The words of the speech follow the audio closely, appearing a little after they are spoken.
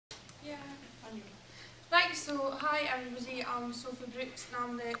anyway. Right, so hi everybody, I'm Sophie Brooks and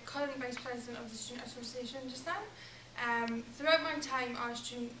I'm the current Vice President of the Student Association just now. Throughout my time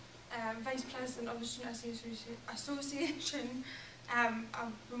as Vice President of the Student Association,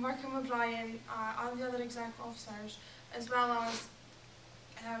 I've been working with Brian and the other exec officers, as well as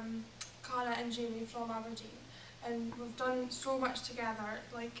Cara and Jamie from Aberdeen. And we've done so much together,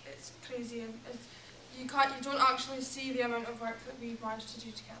 like it's crazy. You don't actually see the amount of work that we've managed to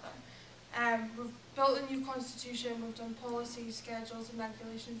do together. We've built a new constitution, we've done policies, schedules and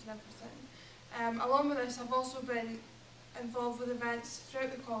regulations and everything. Along with this, I've also been involved with events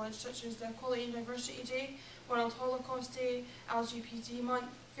throughout the college, such as the Equality and Diversity Day, World Holocaust Day, LGBT Month,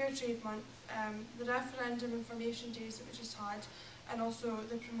 Fair Trade Month, the Referendum Information Days that we just had, and also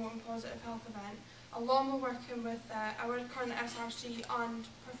the Promoting Positive Health event, along with working with our current SRC and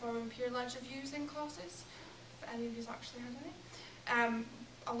performing peer-led reviews in classes, if any of you actually had any.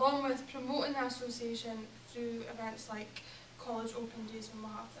 Along with promoting the association through events like college open days when we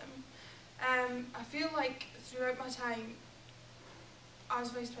have them. I feel like throughout my time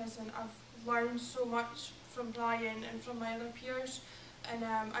as Vice President I've learned so much from Brian and from my other peers, and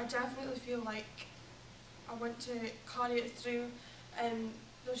I definitely feel like I want to carry it through, and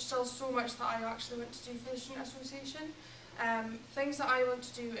there's still so much that I actually want to do for the Student Association. Things that I want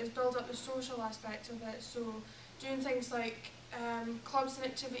to do is build up the social aspect of it, so doing things like clubs and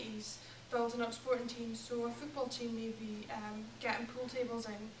activities, building up sporting teams, so a football team maybe getting pool tables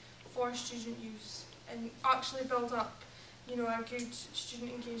in for student use, and actually build up, a good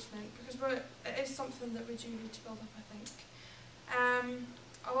student engagement, because it is something that we do need to build up, I think.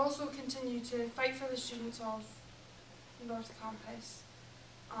 I'll also continue to fight for the students of North Campus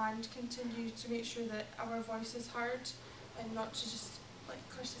and continue to make sure that our voice is heard and not to just, like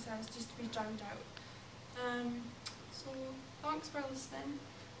Kirsty says, just to be drowned out. So thanks for listening,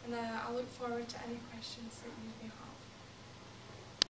 and I look forward to any questions that you may have.